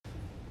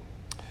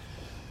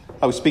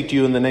I will speak to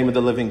you in the name of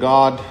the living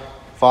God,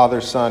 Father,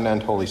 Son,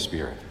 and Holy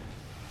Spirit.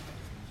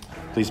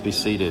 Please be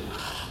seated.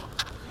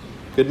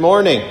 Good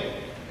morning.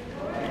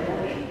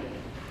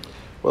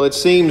 Well, it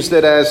seems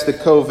that as the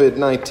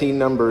COVID-19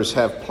 numbers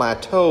have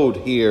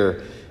plateaued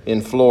here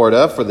in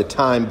Florida, for the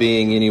time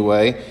being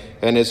anyway,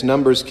 and as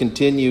numbers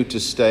continue to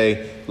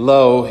stay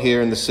low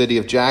here in the city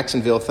of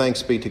Jacksonville,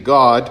 thanks be to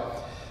God,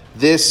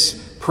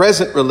 this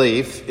present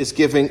relief is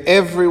giving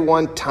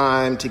everyone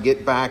time to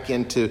get back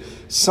into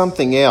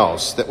something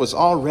else that was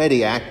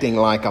already acting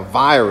like a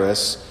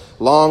virus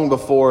long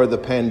before the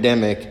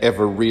pandemic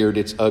ever reared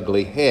its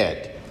ugly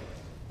head: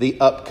 the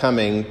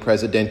upcoming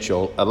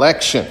presidential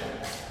election.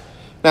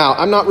 Now,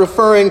 I'm not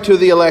referring to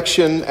the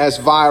election as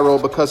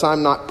viral because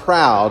I'm not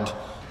proud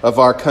of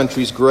our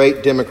country's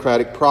great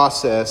democratic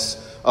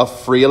process of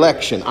free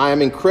election. I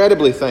am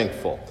incredibly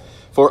thankful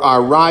for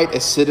our right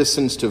as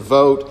citizens to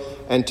vote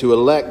and to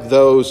elect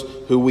those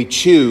who we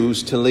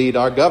choose to lead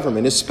our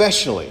government,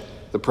 especially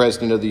the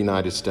President of the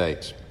United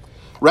States.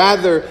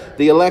 Rather,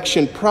 the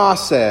election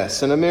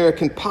process and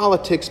American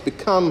politics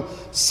become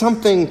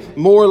something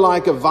more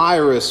like a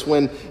virus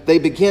when they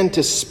begin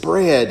to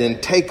spread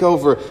and take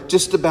over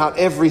just about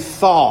every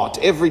thought,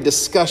 every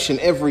discussion,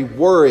 every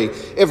worry,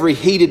 every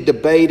heated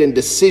debate and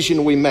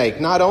decision we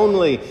make, not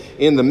only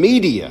in the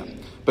media,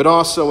 but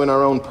also in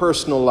our own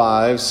personal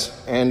lives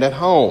and at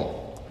home.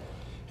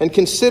 And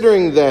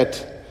considering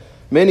that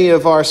many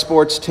of our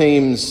sports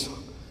teams,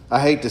 I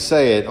hate to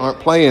say it, aren't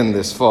playing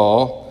this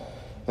fall,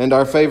 and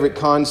our favorite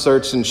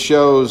concerts and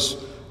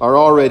shows are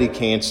already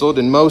canceled,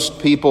 and most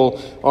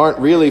people aren't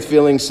really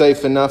feeling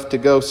safe enough to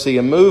go see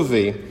a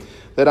movie,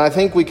 that I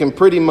think we can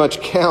pretty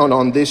much count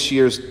on this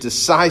year's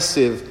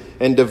decisive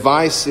and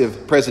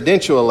divisive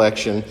presidential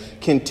election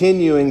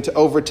continuing to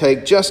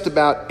overtake just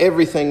about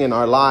everything in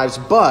our lives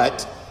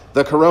but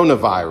the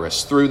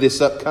coronavirus through this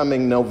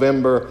upcoming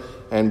November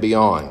and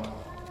beyond.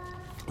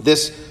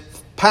 This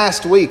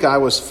past week, I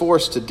was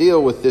forced to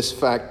deal with this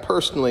fact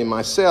personally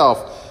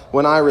myself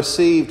when I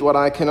received what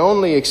I can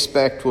only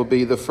expect will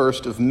be the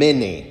first of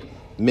many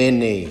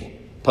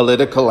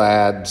political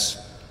ads,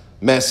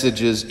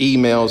 messages,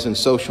 emails, and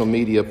social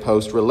media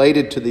posts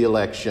related to the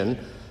election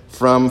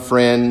from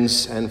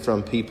friends and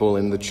from people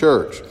in the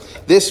church.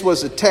 This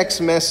was a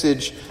text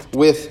message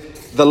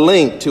with the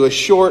link to a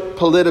short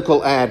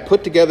political ad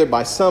put together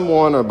by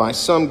someone or by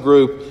some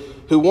group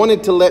who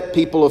wanted to let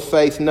people of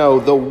faith know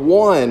the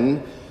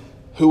one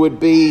who would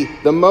be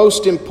the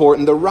most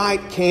important, the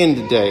right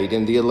candidate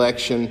in the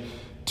election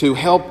to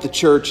help the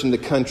church and the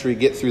country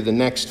get through the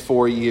next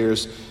 4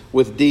 years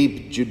with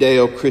deep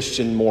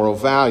Judeo-Christian moral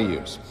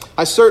values.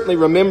 I certainly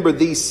remember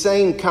these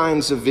same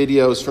kinds of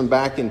videos from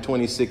back in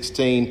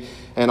 2016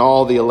 and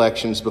all the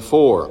elections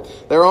before.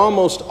 They're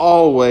almost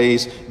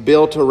always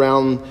built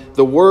around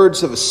the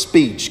words of a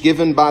speech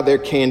given by their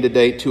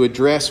candidate to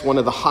address one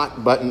of the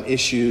hot-button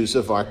issues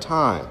of our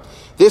time.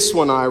 This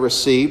one I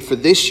received for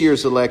this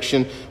year's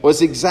election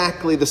was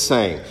exactly the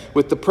same,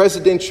 with the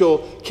presidential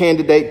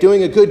candidate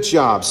doing a good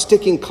job,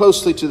 sticking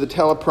closely to the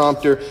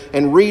teleprompter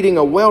and reading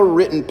a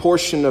well-written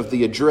portion of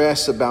the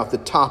address about the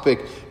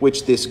topic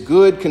which this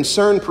good,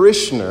 concerned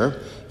parishioner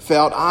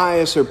felt I,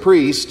 as her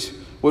priest,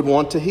 would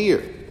want to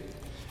hear.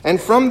 And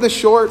from the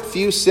short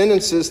few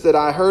sentences that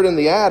I heard in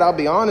the ad, I'll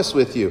be honest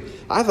with you,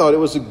 I thought it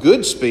was a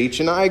good speech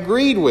and I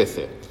agreed with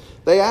it.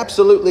 They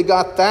absolutely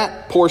got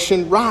that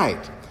portion right.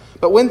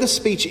 But when the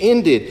speech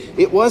ended,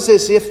 it was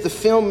as if the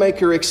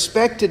filmmaker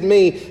expected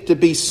me to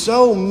be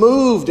so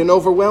moved and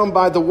overwhelmed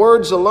by the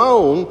words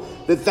alone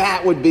that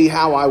that would be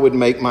how I would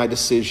make my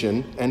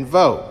decision and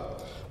vote.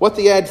 What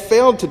the ad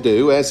failed to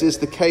do, as is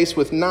the case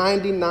with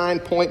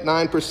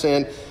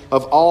 99.9%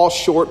 of all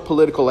short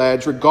political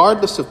ads,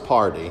 regardless of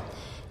party,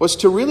 was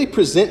to really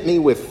present me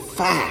with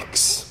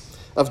facts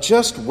of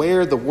just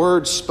where the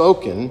words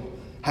spoken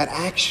had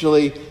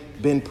actually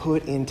been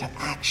put into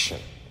action.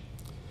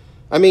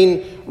 I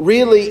mean,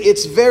 really,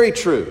 it's very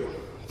true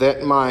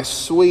that my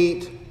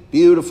sweet,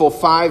 beautiful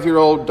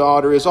 5-year-old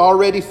daughter is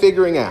already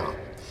figuring out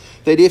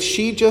that if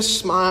she just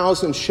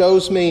smiles and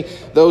shows me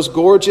those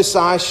gorgeous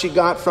eyes she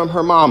got from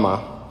her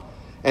mama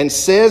and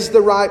says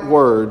the right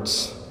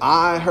words,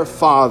 I, her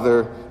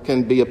father,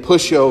 can be a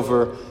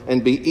pushover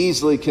and be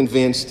easily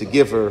convinced to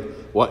give her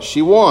what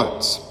she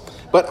wants.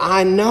 But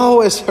I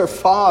know as her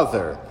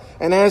father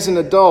and as an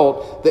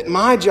adult that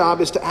my job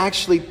is to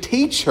actually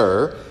teach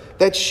her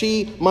that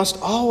she must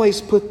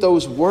always put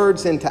those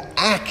words into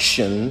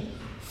action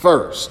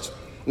first.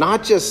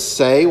 Not just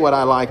say what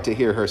I like to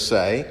hear her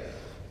say,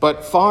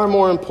 but far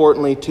more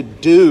importantly, to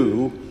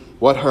do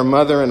what her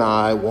mother and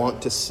I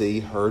want to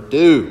see her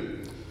do.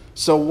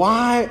 So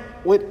why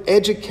would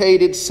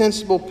educated,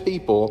 sensible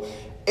people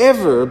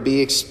ever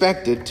be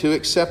expected to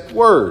accept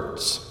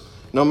words,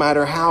 no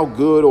matter how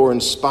good or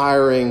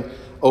inspiring,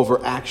 over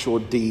actual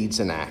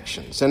deeds and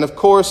actions? And of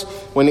course,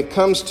 when it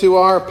comes to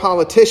our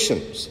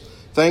politicians,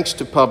 thanks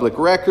to public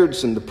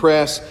records and the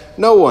press,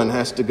 no one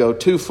has to go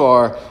too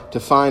far to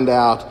find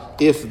out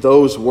if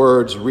those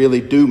words really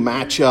do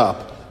match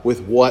up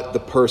with what the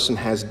person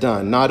has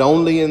done, not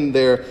only in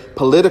their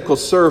political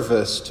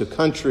service to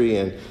country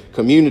and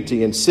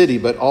community and city,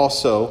 but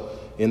also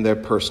in their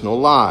personal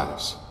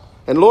lives.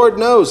 And Lord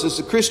knows, as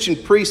a Christian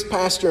priest,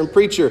 pastor, and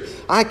preacher,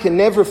 I can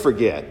never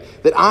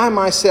forget that I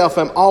myself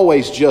am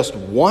always just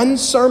one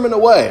sermon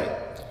away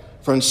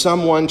from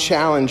someone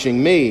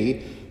challenging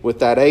me with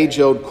that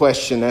age-old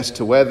question as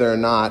to whether or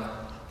not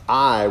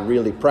I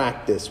really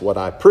practice what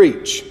I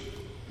preach.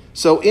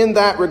 So in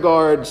that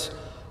regards,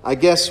 I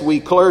guess we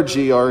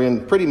clergy are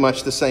in pretty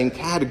much the same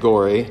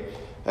category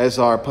as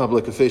our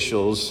public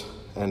officials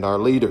and our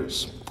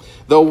leaders.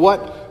 Though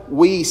what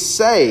we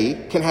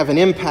say can have an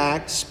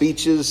impact,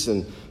 speeches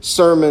and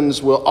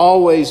sermons will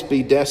always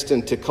be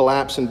destined to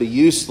collapse and be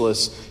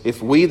useless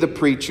if we, the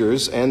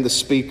preachers and the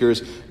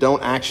speakers,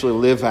 don't actually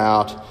live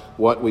out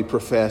what we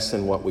profess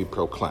and what we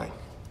proclaim.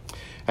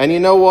 And you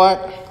know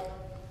what?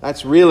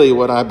 That's really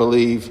what I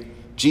believe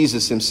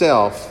Jesus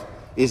himself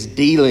is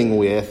dealing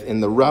with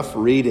in the rough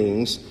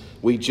readings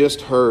we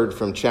just heard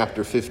from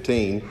chapter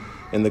 15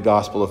 in the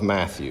Gospel of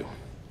Matthew.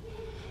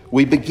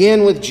 We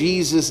begin with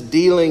Jesus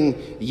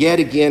dealing yet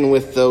again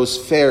with those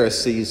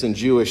Pharisees and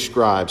Jewish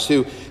scribes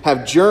who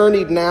have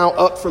journeyed now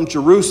up from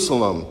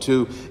Jerusalem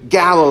to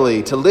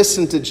Galilee to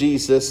listen to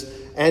Jesus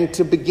and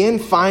to begin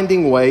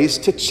finding ways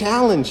to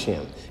challenge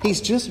him. He's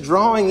just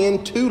drawing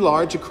in too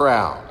large a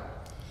crowd.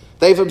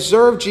 They've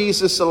observed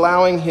Jesus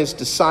allowing his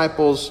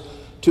disciples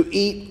to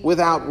eat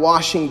without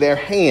washing their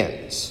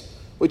hands,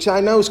 which I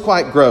know is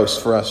quite gross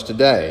for us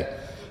today.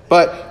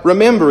 But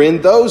remember,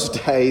 in those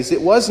days, it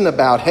wasn't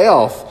about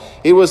health.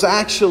 It was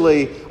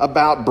actually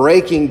about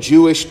breaking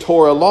Jewish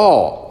Torah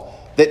law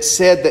that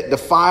said that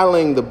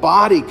defiling the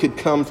body could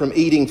come from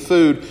eating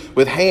food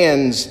with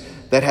hands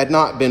that had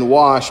not been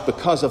washed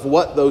because of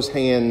what those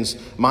hands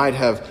might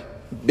have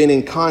been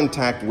in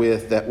contact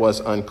with that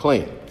was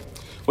unclean.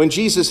 When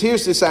Jesus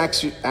hears this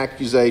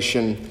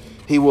accusation,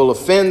 he will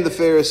offend the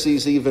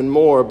Pharisees even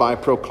more by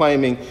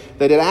proclaiming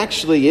that it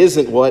actually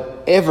isn't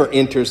whatever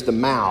enters the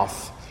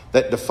mouth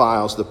that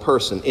defiles the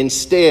person.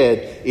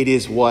 Instead, it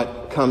is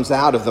what comes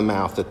out of the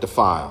mouth that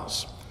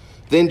defiles.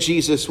 Then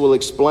Jesus will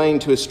explain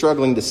to his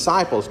struggling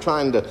disciples,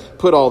 trying to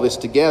put all this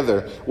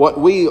together, what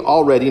we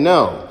already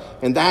know.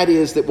 And that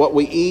is that what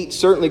we eat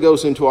certainly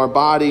goes into our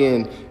body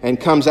and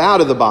comes out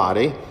of the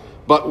body.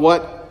 But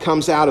what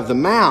comes out of the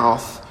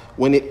mouth,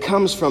 when it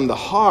comes from the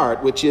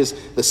heart, which is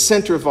the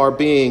center of our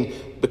being,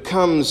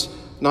 becomes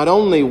not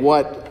only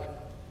what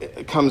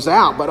comes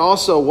out, but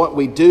also what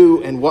we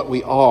do and what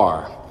we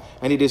are.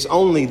 And it is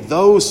only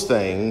those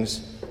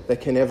things that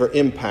can ever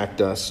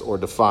impact us or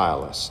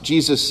defile us.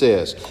 Jesus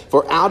says,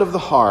 "For out of the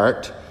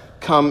heart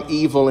come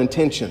evil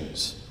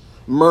intentions,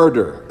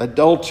 murder,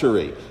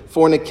 adultery,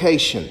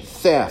 fornication,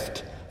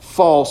 theft,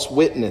 false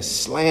witness,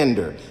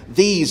 slander.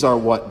 These are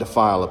what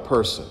defile a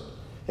person."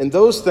 And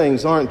those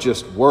things aren't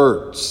just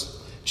words.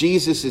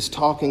 Jesus is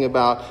talking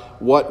about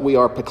what we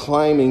are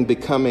proclaiming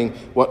becoming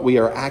what we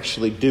are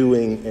actually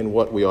doing and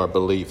what we are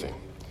believing.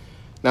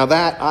 Now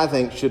that, I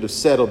think, should have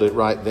settled it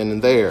right then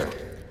and there.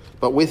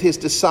 But with his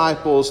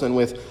disciples and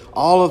with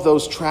all of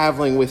those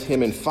traveling with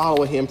him and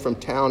following him from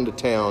town to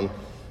town,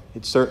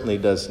 it certainly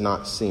does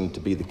not seem to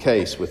be the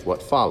case with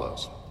what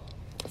follows.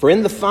 For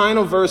in the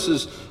final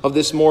verses of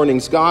this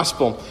morning's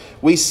gospel,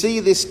 we see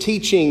this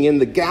teaching in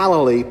the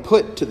Galilee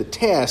put to the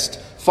test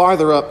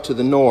farther up to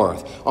the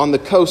north, on the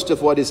coast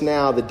of what is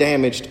now the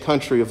damaged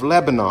country of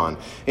Lebanon,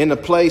 in a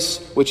place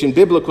which in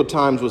biblical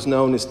times was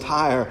known as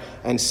Tyre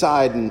and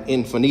Sidon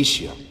in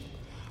Phoenicia.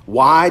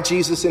 Why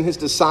Jesus and his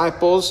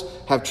disciples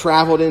have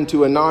traveled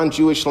into a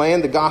non-Jewish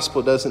land, the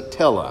gospel doesn't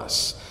tell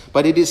us.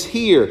 But it is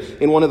here,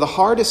 in one of the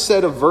hardest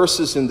set of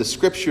verses in the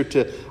scripture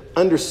to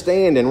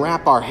understand and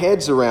wrap our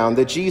heads around,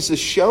 that Jesus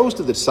shows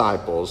to the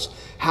disciples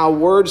how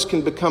words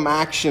can become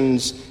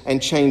actions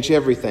and change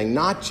everything,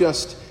 not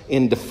just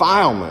in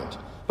defilement,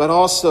 but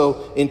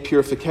also in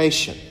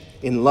purification,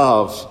 in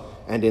love,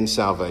 and in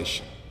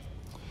salvation.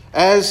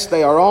 As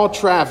they are all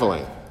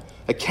traveling,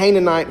 a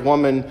Canaanite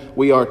woman,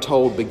 we are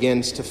told,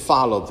 begins to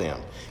follow them.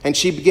 And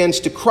she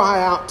begins to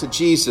cry out to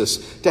Jesus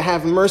to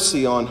have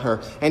mercy on her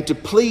and to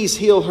please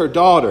heal her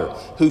daughter,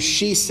 who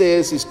she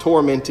says is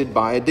tormented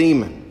by a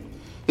demon.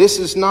 This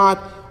is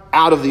not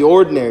out of the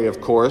ordinary,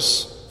 of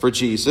course, for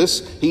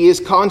Jesus. He is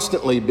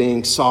constantly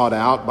being sought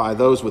out by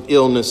those with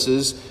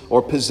illnesses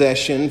or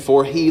possession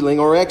for healing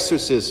or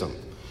exorcism.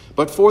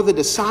 But for the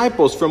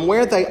disciples, from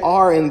where they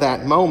are in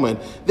that moment,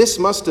 this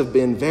must have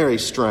been very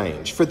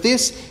strange. For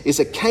this is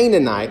a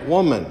Canaanite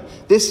woman.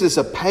 This is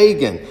a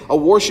pagan, a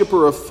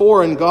worshiper of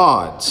foreign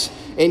gods.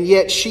 And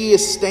yet she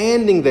is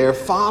standing there,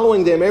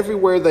 following them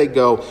everywhere they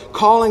go,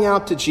 calling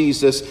out to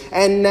Jesus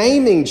and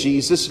naming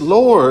Jesus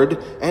Lord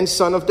and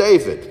Son of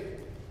David.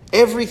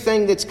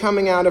 Everything that's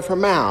coming out of her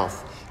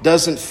mouth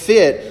doesn't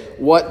fit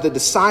what the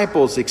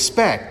disciples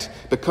expect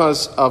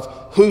because of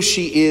who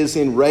she is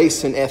in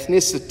race and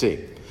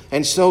ethnicity.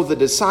 And so the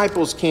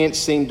disciples can't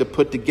seem to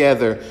put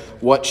together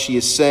what she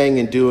is saying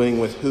and doing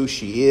with who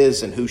she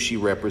is and who she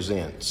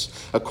represents.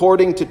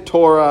 According to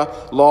Torah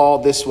law,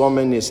 this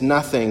woman is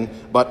nothing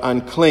but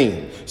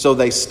unclean. So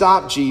they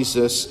stop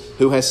Jesus,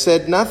 who has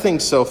said nothing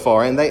so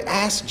far, and they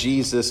ask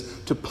Jesus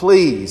to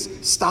please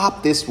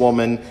stop this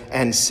woman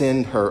and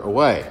send her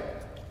away.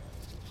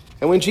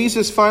 And when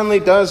Jesus finally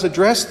does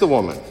address the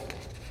woman,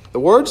 the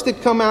words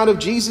that come out of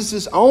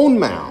Jesus' own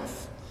mouth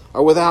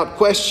are without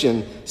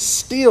question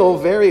still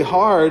very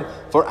hard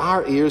for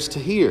our ears to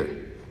hear.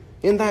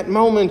 In that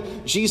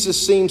moment, Jesus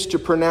seems to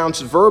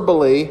pronounce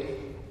verbally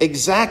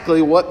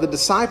exactly what the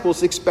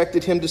disciples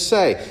expected him to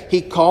say.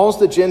 He calls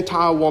the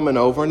Gentile woman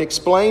over and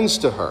explains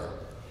to her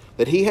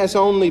that he has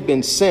only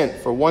been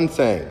sent for one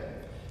thing,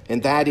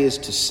 and that is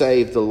to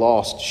save the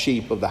lost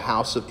sheep of the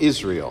house of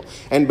Israel.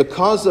 And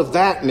because of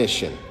that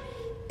mission,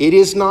 it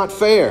is not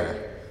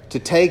fair to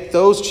take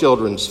those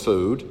children's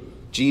food,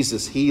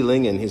 Jesus'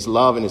 healing and his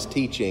love and his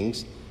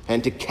teachings,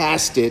 and to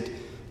cast it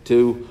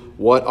to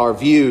what are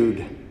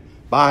viewed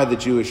by the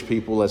Jewish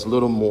people as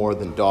little more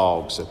than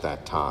dogs at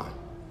that time.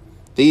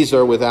 These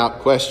are without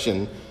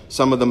question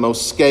some of the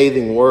most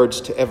scathing words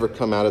to ever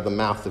come out of the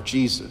mouth of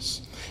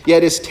Jesus.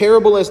 Yet as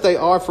terrible as they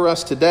are for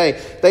us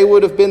today, they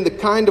would have been the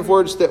kind of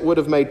words that would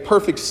have made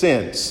perfect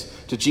sense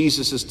to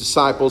Jesus'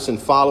 disciples and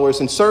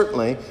followers, and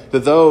certainly to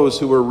those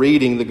who were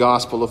reading the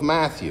Gospel of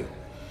Matthew.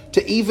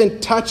 To even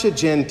touch a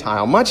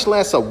Gentile, much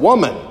less a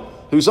woman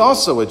who's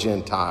also a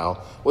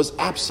Gentile, was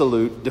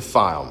absolute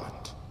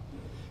defilement.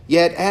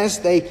 Yet as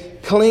they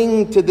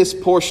cling to this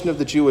portion of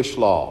the Jewish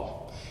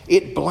law,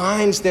 it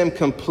blinds them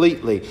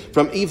completely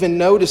from even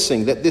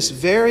noticing that this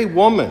very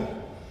woman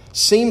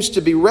seems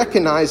to be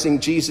recognizing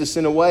Jesus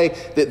in a way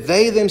that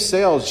they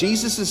themselves,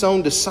 Jesus'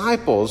 own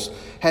disciples,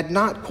 had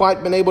not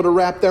quite been able to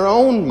wrap their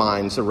own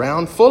minds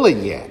around fully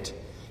yet.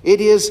 It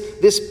is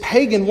this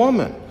pagan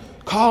woman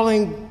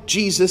calling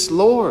Jesus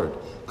Lord,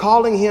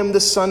 calling him the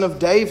Son of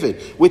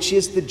David, which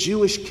is the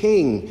Jewish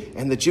king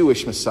and the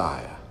Jewish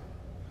Messiah.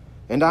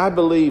 And I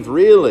believe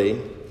really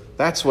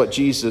that's what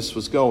Jesus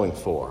was going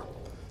for.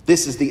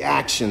 This is the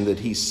action that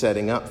he's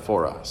setting up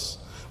for us.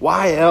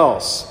 Why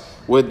else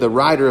would the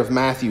writer of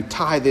Matthew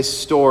tie this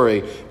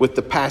story with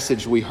the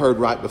passage we heard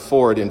right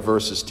before it in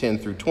verses 10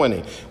 through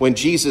 20, when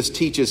Jesus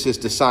teaches his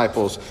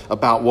disciples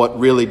about what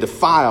really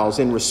defiles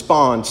in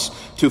response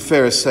to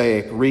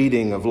Pharisaic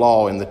reading of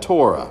law in the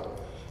Torah?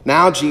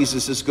 Now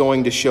Jesus is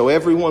going to show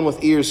everyone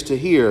with ears to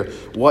hear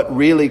what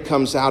really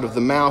comes out of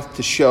the mouth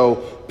to show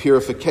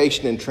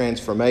purification and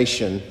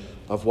transformation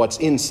of what's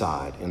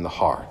inside in the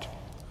heart.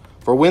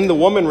 For when the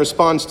woman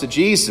responds to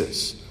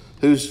Jesus,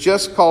 who's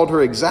just called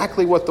her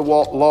exactly what the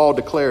law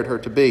declared her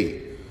to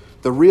be,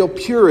 the real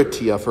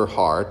purity of her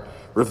heart,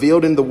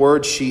 revealed in the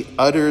words she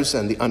utters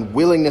and the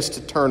unwillingness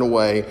to turn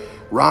away,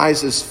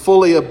 rises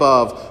fully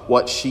above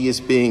what she is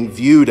being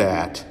viewed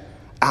at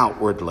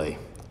outwardly,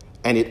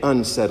 and it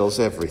unsettles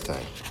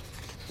everything.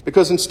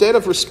 Because instead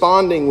of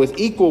responding with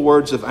equal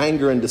words of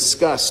anger and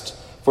disgust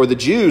for the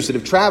Jews that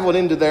have traveled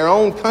into their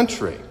own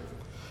country,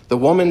 the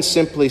woman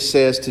simply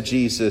says to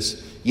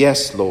Jesus,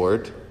 "Yes,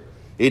 Lord,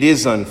 it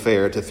is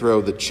unfair to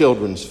throw the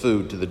children's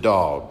food to the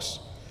dogs,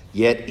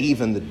 yet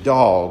even the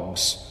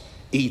dogs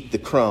eat the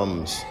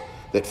crumbs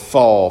that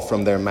fall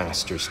from their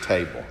master's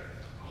table."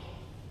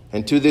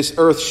 And to this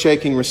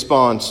earth-shaking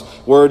response,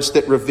 words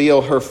that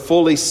reveal her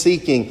fully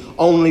seeking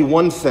only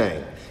one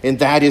thing, and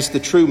that is the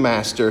true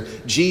master,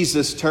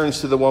 Jesus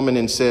turns to the woman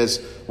and says,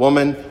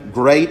 "Woman,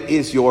 great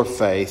is your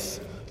faith.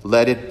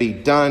 Let it be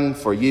done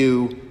for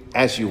you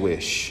as you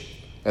wish."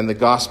 And the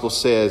gospel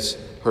says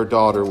her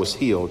daughter was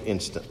healed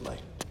instantly.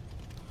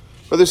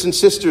 Brothers and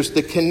sisters,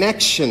 the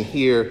connection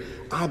here,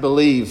 I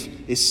believe,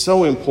 is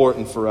so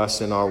important for us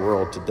in our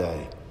world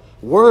today.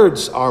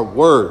 Words are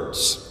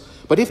words,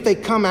 but if they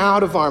come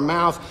out of our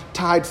mouth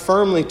tied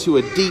firmly to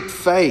a deep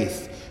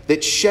faith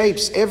that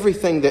shapes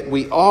everything that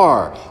we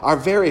are, our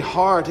very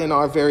heart and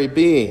our very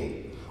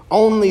being,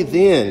 only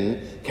then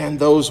can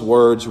those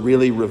words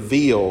really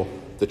reveal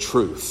the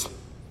truth.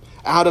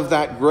 Out of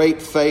that great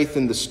faith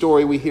in the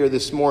story we hear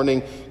this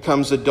morning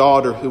comes a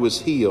daughter who is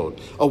healed,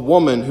 a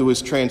woman who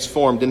is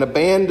transformed, and a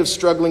band of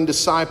struggling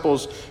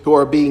disciples who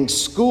are being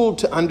schooled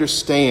to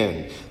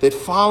understand that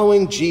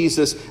following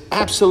Jesus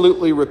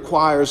absolutely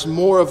requires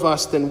more of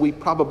us than we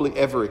probably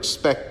ever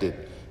expected,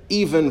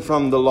 even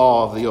from the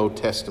law of the Old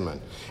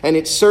Testament. And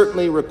it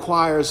certainly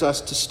requires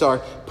us to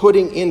start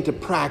putting into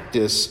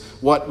practice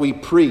what we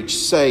preach,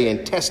 say,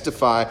 and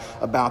testify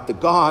about the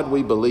God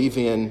we believe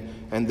in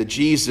and the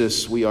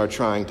Jesus we are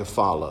trying to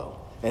follow.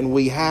 And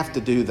we have to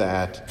do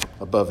that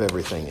above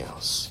everything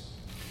else.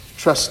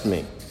 Trust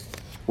me,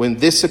 when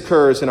this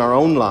occurs in our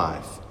own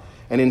life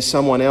and in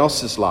someone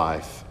else's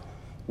life,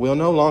 we'll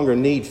no longer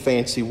need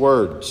fancy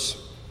words,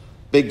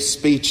 big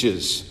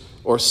speeches,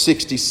 or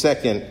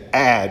 60-second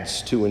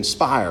ads to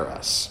inspire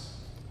us.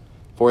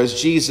 For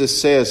as Jesus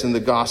says in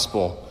the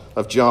Gospel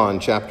of John,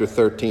 chapter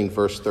 13,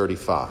 verse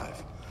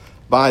 35,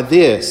 "By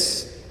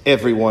this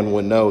everyone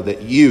will know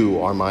that you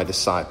are my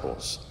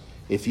disciples,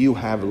 if you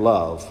have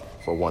love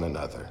for one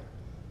another.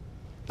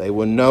 They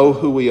will know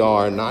who we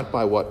are not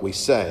by what we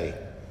say,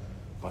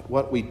 but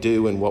what we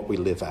do and what we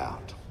live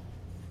out.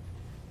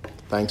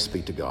 Thanks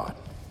be to God.